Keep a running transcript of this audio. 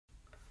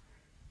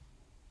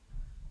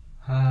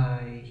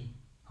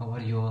How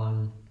are you all?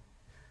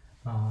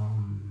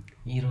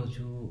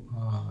 ఈరోజు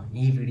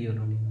ఈ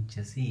వీడియోలో నేను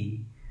వచ్చేసి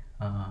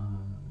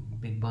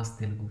big boss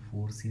Telugu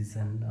 4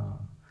 season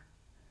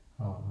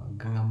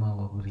Gangamma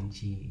అవ్వ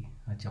గురించి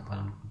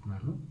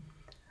చెప్పాలనుకుంటున్నాను.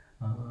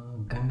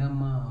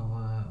 గంగమ్మ అవ్వ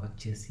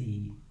వచ్చేసి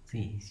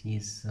she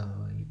is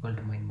equal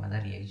to my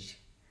mother age,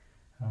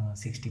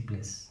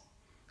 60+.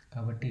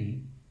 కాబట్టి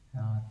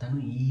తను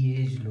ఈ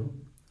ఏజ్లో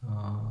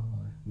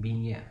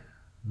being a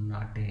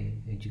not a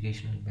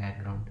educational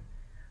background,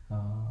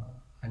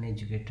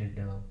 uneducated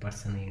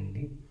person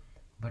అయ్యింది.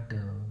 బట్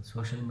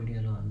సోషల్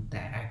మీడియాలో అంత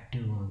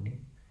యాక్టివ్గా ఉండి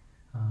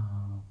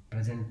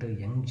ప్రజెంట్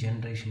యంగ్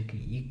జనరేషన్కి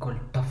ఈక్వల్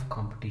టఫ్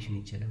కాంపిటీషన్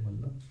ఇచ్చే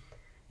లెవెల్లో.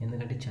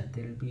 ఎందుకంటే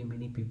దెర్ బి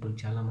మెనీ పీపుల్,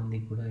 చాలామంది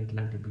కూడా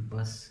ఇట్లాంటి బిగ్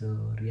బాస్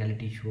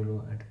రియాలిటీ షోలో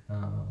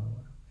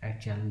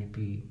యాక్ట్ చేయాలని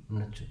చెప్పి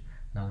ఉండొచ్చు,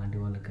 నాలాంటి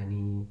వాళ్ళకి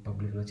కానీ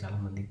పబ్లిక్లో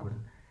చాలామందికి కూడా.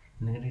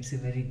 ఎందుకంటే it's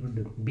a very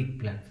good big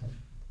platform.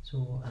 So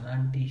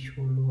అలాంటి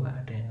షోలో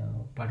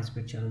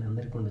పార్టిసిపేట్ చేయాలని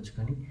అందరికీ ఉండొచ్చు.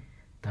 కానీ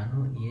తను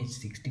ఏజ్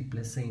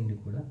 60+ అయింది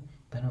కూడా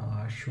తను ఆ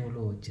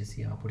షోలో వచ్చేసి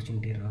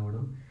ఆపర్చునిటీ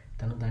రావడం,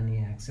 తను దాన్ని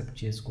యాక్సెప్ట్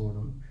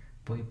చేసుకోవడం,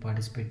 పోయి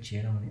పార్టిసిపేట్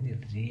చేయడం అనేది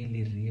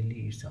రియల్లీ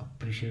ఇట్స్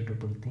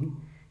అప్రిషియేటబుల్ థింగ్.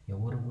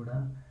 ఎవరు కూడా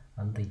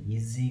అంత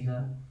ఈజీగా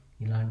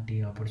ఇలాంటి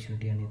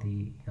ఆపర్చునిటీ అనేది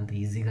అంత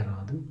ఈజీగా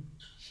రాదు.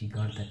 She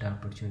got that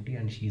opportunity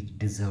and she is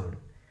deserved.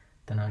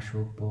 తను ఆ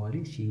షోకి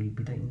పోవాలి. She will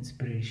be the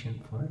inspiration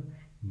for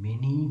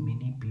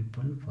many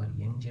people, for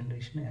young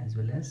generation as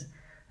well as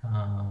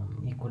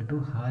equal to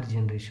her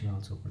generation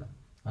also కూడా,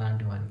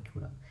 అలాంటి వారికి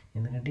కూడా.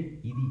 ఎందుకంటే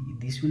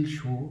this will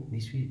show,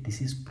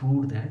 this is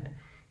proved that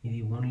ఇది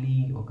ఓన్లీ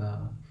ఒక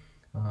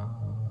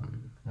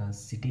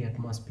సిటీ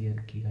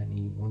అట్మాస్ఫియర్కి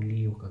కానీ, ఓన్లీ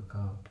ఒక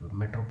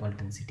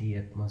మెట్రోపాలిటన్ సిటీ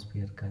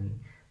అట్మాస్ఫియర్ కానీ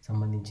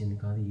సంబంధించింది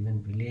కాదు. ఈవెన్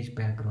విలేజ్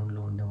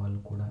బ్యాక్గ్రౌండ్లో ఉండే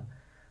వాళ్ళు కూడా,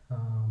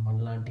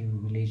 మనలాంటి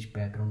విలేజ్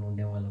బ్యాక్గ్రౌండ్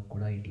ఉండే వాళ్ళకు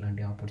కూడా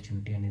ఇట్లాంటి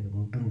ఆపర్చునిటీ అనేది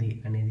ఉంటుంది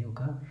అనేది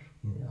ఒక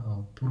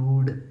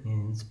ప్రూవ్డ్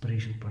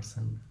ఇన్స్పిరేషన్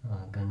పర్సన్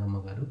గంగమ్మ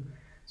గారు.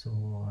 సో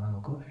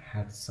ఆమెకు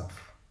hats off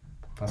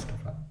first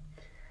of all.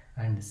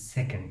 And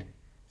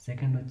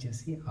second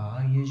వచ్చేసి ఆ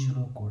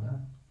ఏజ్లో కూడా,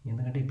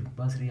 ఎందుకంటే బిగ్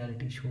బాస్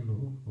రియాలిటీ షోలో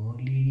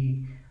ఓన్లీ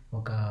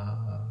ఒక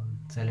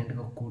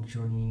సైలెంట్గా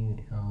కూర్చొని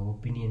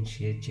ఒపీనియన్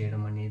షేర్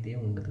చేయడం అనేదే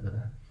ఉండదు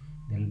కదా.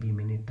 There will be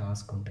many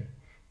task ఉంటాయి.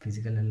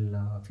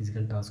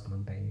 ఫిజికల్ టాస్క్లు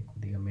ఉంటాయి,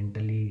 కొద్దిగా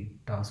మెంటలీ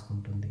టాస్క్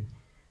ఉంటుంది.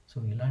 సో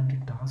ఇలాంటి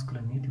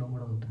టాస్క్లన్నింటిలో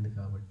కూడా ఉంటుంది.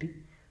 కాబట్టి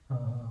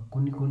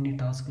కొన్ని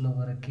టాస్క్ల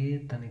వరకే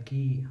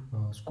తనకి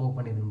స్కోప్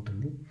అనేది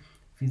ఉంటుంది.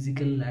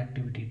 ఫిజికల్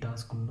యాక్టివిటీ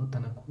టాస్కుల్లో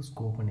తనకు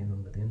స్కోప్ అనేది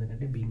ఉండదు,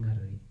 ఎందుకంటే being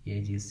her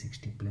age is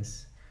 60+.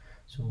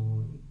 So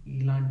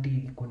ఇలాంటి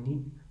కొన్ని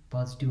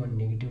పాజిటివ్ అండ్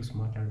నెగిటివ్స్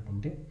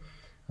మాట్లాడుకుంటే,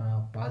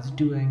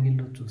 పాజిటివ్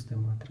యాంగిల్లో చూస్తే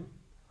మాత్రం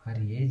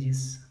హర్ ఏజ్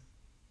ఈజ్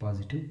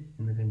పాజిటివ్.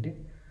 ఎందుకంటే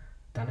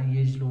తన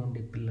ఏజ్లో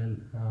ఉండే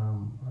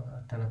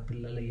తన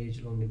పిల్లల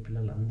ఏజ్లో ఉండే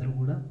పిల్లలు అందరూ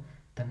కూడా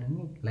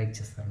తనని లైక్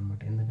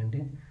చేస్తారనమాట.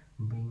 ఎందుకంటే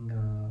బీయింగ్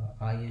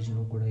ఆ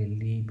ఏజ్లో కూడా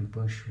వెళ్ళి బిగ్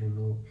బాస్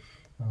షోలో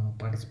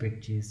పార్టిసిపేట్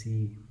చేసి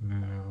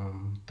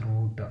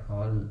త్రూఅవుట్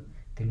ఆల్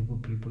తెలుగు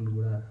పీపుల్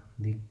కూడా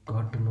the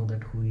got to know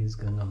that who is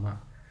Gangamma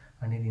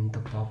అనేది, ఇంత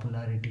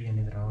పాపులారిటీ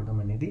అనేది రావడం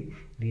అనేది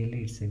really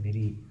it's a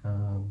very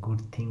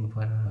good thing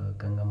for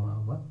Gangamma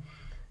అవ్వ.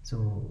 సో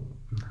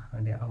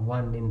అంటే అవ్వ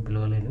అని నేను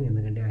పిలవలేను,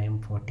 ఎందుకంటే ఐఎమ్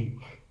 40.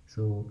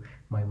 సో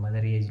మై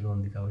మదర్ ఏజ్లో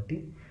ఉంది కాబట్టి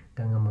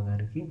గంగమ్మ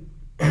గారికి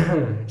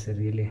it's a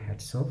really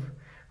hats off.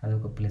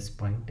 అదొక plus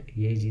point,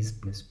 age is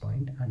plus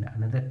point. And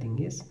another thing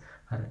is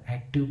her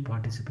active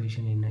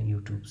participation in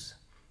YouTubes.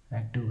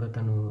 యాక్టివ్గా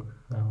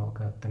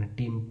తన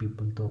టీమ్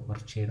పీపుల్తో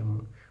వర్క్ చేయడం.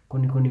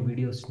 కొన్ని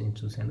వీడియోస్ నేను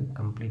చూశాను,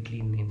 కంప్లీట్లీ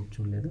నేను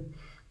చూడలేదు.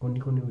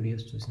 కొన్ని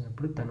వీడియోస్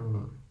చూసినప్పుడు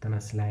తన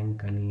స్లాంగ్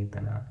కానీ,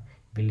 తన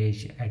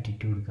విలేజ్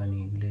యాటిట్యూడ్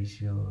కానీ, విలేజ్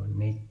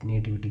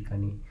నేటివిటీ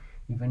కానీ,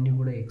 ఇవన్నీ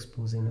కూడా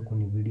ఎక్స్పోజ్ అయిన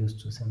కొన్ని వీడియోస్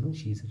చూశాను.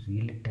 She is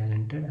really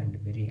talented and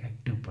very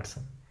active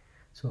person.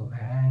 So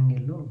ఆ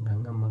యాంగిల్లో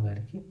గంగమ్మ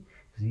గారికి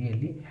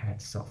really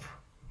hats off.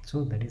 So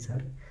that is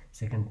her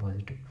second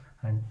positive.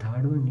 And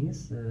third one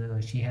is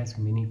she has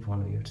many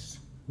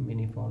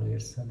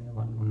followers అనే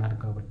వాళ్ళు ఉన్నారు.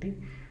 కాబట్టి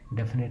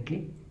definitely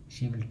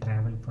she will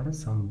travel for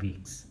some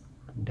weeks,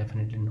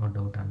 definitely no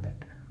doubt on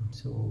that.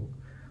 So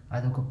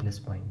అదొక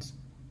plus points.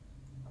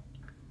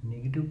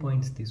 Negative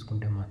points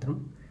తీసుకుంటే మాత్రం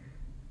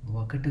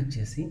ఒకటి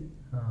వచ్చేసి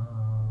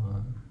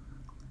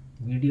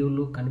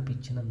వీడియోలో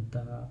కనిపించినంత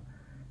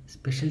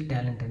స్పెషల్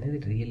టాలెంట్ అనేది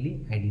really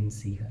I didn't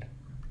see her.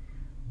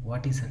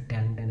 What is her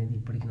talent అనేది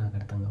ఇప్పటికీ నాకు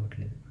అర్థం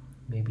కావట్లేదు.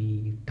 మేబీ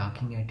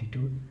టాకింగ్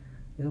యాటిట్యూడ్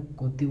ఏదో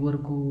కొద్ది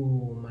వరకు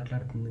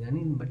మాట్లాడుతుంది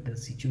కానీ, బట్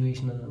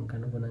సిచ్యువేషనల్కి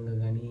అనుగుణంగా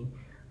కానీ,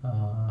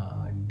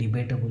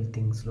 డిబేటబుల్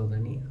థింగ్స్లో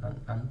కానీ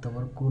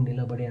అంతవరకు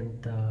నిలబడే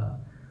అంత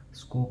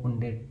స్కోప్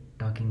ఉండే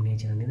టాకింగ్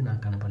నేచర్ అనేది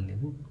నాకు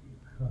కనపడలేదు.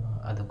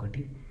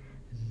 అదొకటి.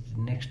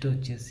 నెక్స్ట్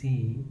వచ్చేసి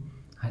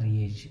her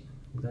age,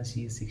 because she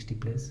is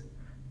 60+.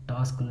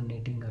 టాస్క్లు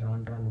నేటింగ్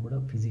రాను కూడా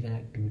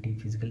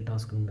ఫిజికల్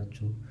టాస్క్లు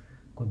ఉండొచ్చు,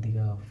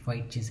 కొద్దిగా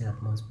ఫైట్ చేసే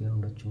అట్మాస్ఫియర్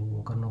ఉండొచ్చు,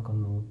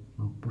 ఒకరినొకరు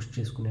పుష్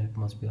చేసుకునే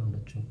అట్మాస్ఫియర్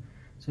ఉండొచ్చు.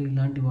 సో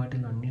ఇలాంటి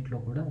వాటిలో అన్నింటిలో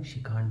కూడా she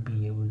can't be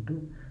able to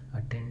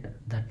attend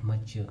that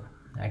much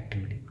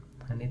activity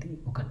అనేది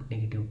ఒక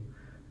నెగిటివ్.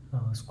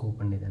 స్కోప్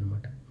ఉండేది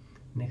అనమాట.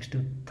 నెక్స్ట్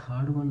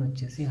థర్డ్ వన్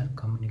వచ్చేసి హర్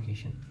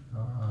కమ్యూనికేషన్.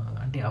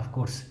 అంటే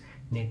కోర్స్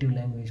నేటివ్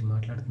లాంగ్వేజ్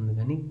మాట్లాడుతుంది,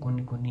 కానీ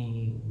కొన్ని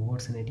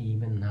వర్డ్స్ అనేవి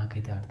ఈవెన్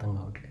నాకైతే అర్థం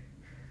కావట్లేదు.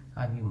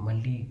 అవి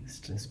మళ్ళీ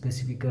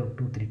స్పెసిఫిక్గా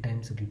 2-3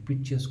 టైమ్స్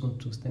రిపీట్ చేసుకొని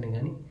చూస్తేనే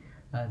కానీ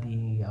అది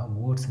ఆ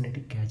వర్డ్స్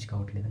అనేవి క్యాచ్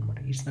కావట్లేదు అనమాట.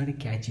 It's not a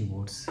catchy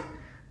words.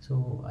 So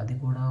అది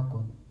కూడా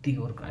కొద్దిగా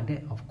వర్క్, అంటే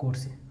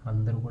కోర్స్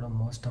అందరూ కూడా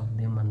మోస్ట్ ఆఫ్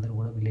దెమ్ అందరూ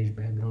కూడా విలేజ్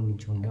బ్యాక్గ్రౌండ్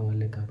నుంచి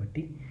ఉండేవాళ్ళే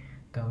కాబట్టి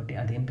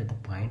అదేం పెద్ద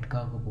పాయింట్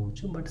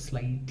కాకపోవచ్చు, బట్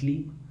స్లైట్లీ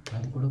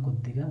అది కూడా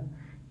కొద్దిగా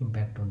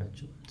ఇంపాక్ట్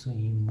ఉండొచ్చు. సో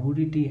ఈ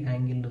మూడిటి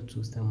యాంగిల్లో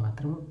చూస్తే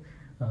మాత్రం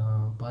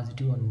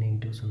పాజిటివ్ అండ్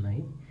నెగిటివ్స్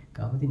ఉన్నాయి.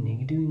 కాబట్టి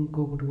నెగిటివ్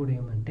ఇంకొకటి కూడా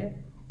ఏమంటే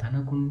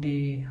తనకుండే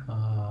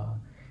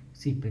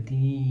ప్రతి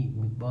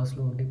బిగ్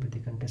బాస్లో ఉండే ప్రతి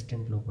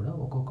కంటెస్టెంట్లో కూడా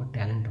ఒక్కొక్క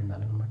టాలెంట్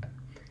ఉండాలన్నమాట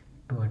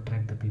to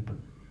attract the people.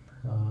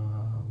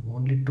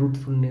 Only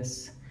truthfulness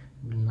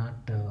will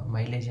not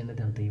mileage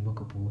అనేది అంత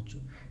ఇవ్వకపోవచ్చు.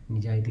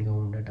 నిజాయితీగా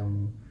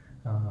ఉండటము,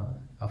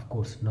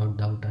 course no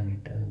doubt on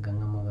it,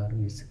 Gangamma గారు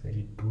is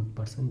very truth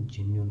person,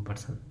 genuine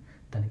person.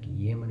 తనకి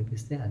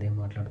ఏమనిపిస్తే అదే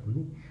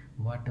మాట్లాడుతుంది.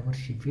 What ever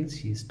she feels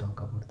she is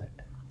talk about that.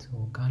 So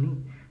కానీ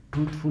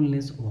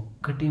ట్రూత్ఫుల్నెస్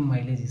ఒక్కటే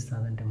మైలేజ్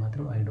ఇస్తుందంటే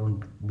మాత్రం ఐ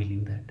డోంట్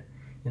బిలీవ్ దట్.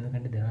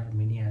 ఎందుకంటే దెర్ ఆర్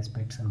మెనీ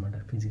ఆస్పెక్ట్స్ అనమాట.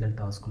 Physical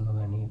టాస్క్లో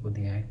కానీ,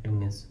 కొద్దిగా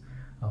యాక్టివ్నెస్,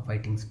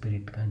 ఫైటింగ్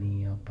స్పిరిట్ కానీ,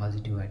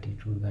 పాజిటివ్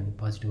యాటిట్యూడ్ కానీ,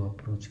 పాజిటివ్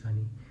అప్రోచ్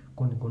కానీ,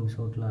 కొన్ని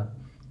చోట్ల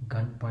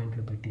గన్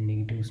పాయింట్లు పెట్టి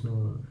నెగిటివ్స్ను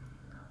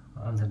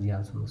ఆన్సర్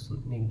చేయాల్సి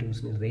వస్తుంది,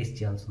 నెగిటివ్స్ని రేస్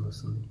చేయాల్సి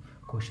వస్తుంది,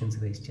 క్వశ్చన్స్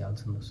రేస్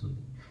చేయాల్సి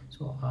వస్తుంది.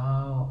 సో ఆ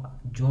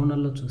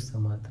జోనల్లో చూస్తే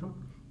మాత్రం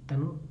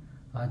తను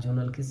ఆ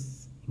జోనల్కి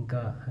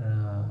ఇంకా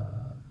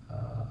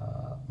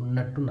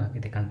ఉన్నట్టు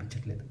నాకైతే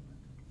కనిపించట్లేదు.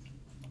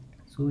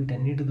 సో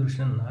వీటన్నిటి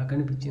దృష్ట్యా నాకు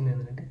అనిపించింది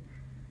ఏంటంటే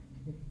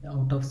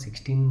out of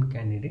 16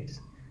 candidates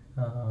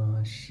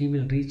she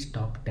will reach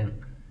top 10,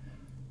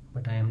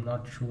 but I'm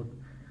not sure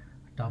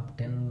top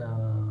 10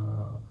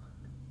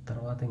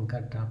 తర్వాత ఇంకా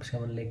టాప్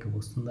 7 లేక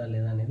వస్తుందా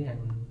లేదా అనేది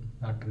I'm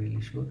not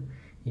really sure.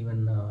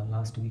 Even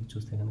last week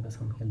చూస్తే కనుక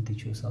some health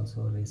issues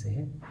also race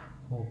అయ్యాయి.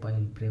 Hope I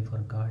will pray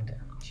for God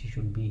she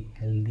should be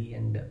healthy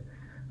and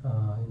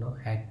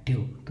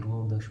active through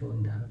out the show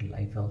in her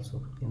life also.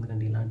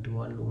 ఎందుకంటే ఇలాంటి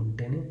వాళ్ళు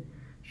ఉంటేనే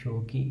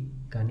షోకి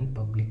కానీ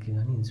పబ్లిక్కి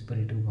కానీ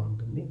ఇన్స్పిరేటివ్గా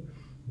ఉంటుంది.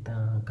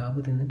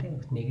 కాకపోతే ఏంటంటే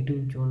negative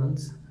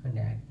zonals and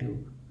active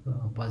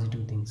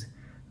positive things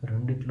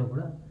రెండిట్లో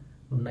కూడా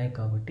ఉన్నాయి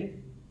కాబట్టి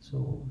so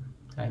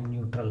I'm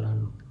neutral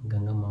and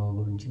Gangamma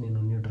గురించి నేను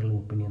న్యూట్రల్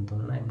ఒపీనియన్తో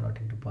ఉన్నాను. I'm naught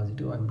into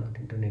positive, I'm naught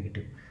into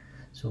negative.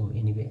 So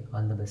anyway,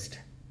 all the best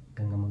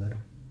Gangamma గారు.